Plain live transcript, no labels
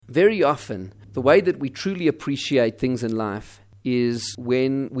very often, the way that we truly appreciate things in life is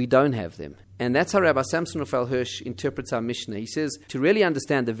when we don't have them. And that's how Rabbi Samson Raphael Hirsch interprets our Mishnah. He says, to really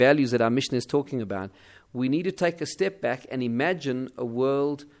understand the values that our Mishnah is talking about, we need to take a step back and imagine a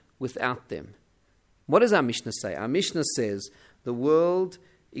world without them. What does our Mishnah say? Our Mishnah says the world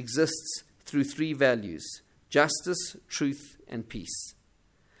exists through three values: justice, truth, and peace.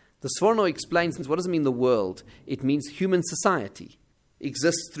 The Sforno explains, what does it mean the world? It means human society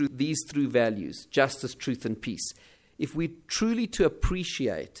exists through these three values: justice, truth, and peace. If we truly to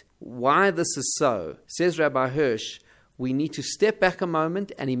appreciate why this is so, says Rabbi Hirsch, we need to step back a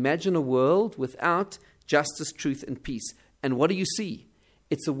moment and imagine a world without justice, truth, and peace. And what do you see?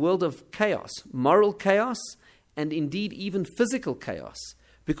 It's a world of chaos, moral chaos, and indeed even physical chaos.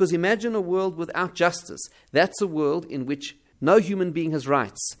 Because imagine a world without justice. That's a world in which no human being has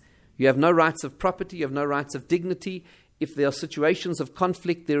rights. You have no rights of property, you have no rights of dignity. If there are situations of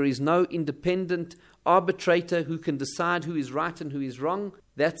conflict, there is no independent arbitrator who can decide who is right and who is wrong.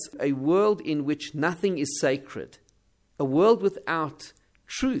 That's a world in which nothing is sacred. A world without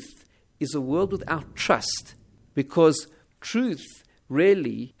truth is a world without trust, because truth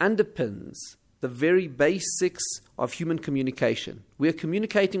really underpins the very basics of human communication. We are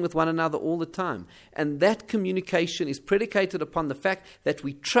communicating with one another all the time, and that communication is predicated upon the fact that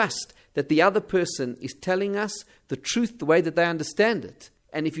we trust that the other person is telling us the truth the way that they understand it.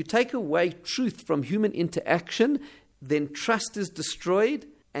 And if you take away truth from human interaction, then trust is destroyed,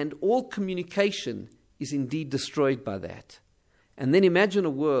 and all communication is indeed destroyed by that. And then imagine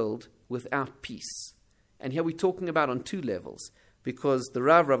a world without peace. And here we're talking about on two levels, because the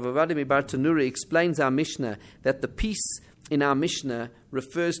Rav Ovadia Bar Tanura explains our Mishnah that the peace in our Mishnah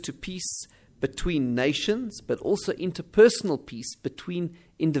refers to peace between nations, but also interpersonal peace between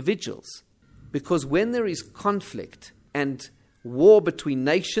individuals. Because when there is conflict and war between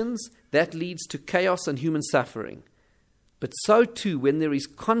nations, that leads to chaos and human suffering. But so too, when there is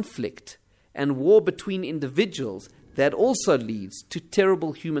conflict and war between individuals, that also leads to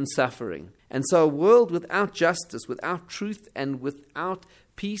terrible human suffering. And so a world without justice, without truth, and without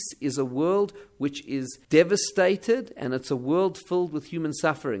peace is a world which is devastated, and it's a world filled with human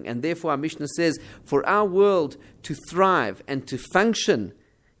suffering. And therefore our Mishnah says, for our world to thrive and to function,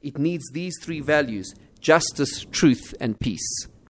 it needs these three values: justice, truth, and peace.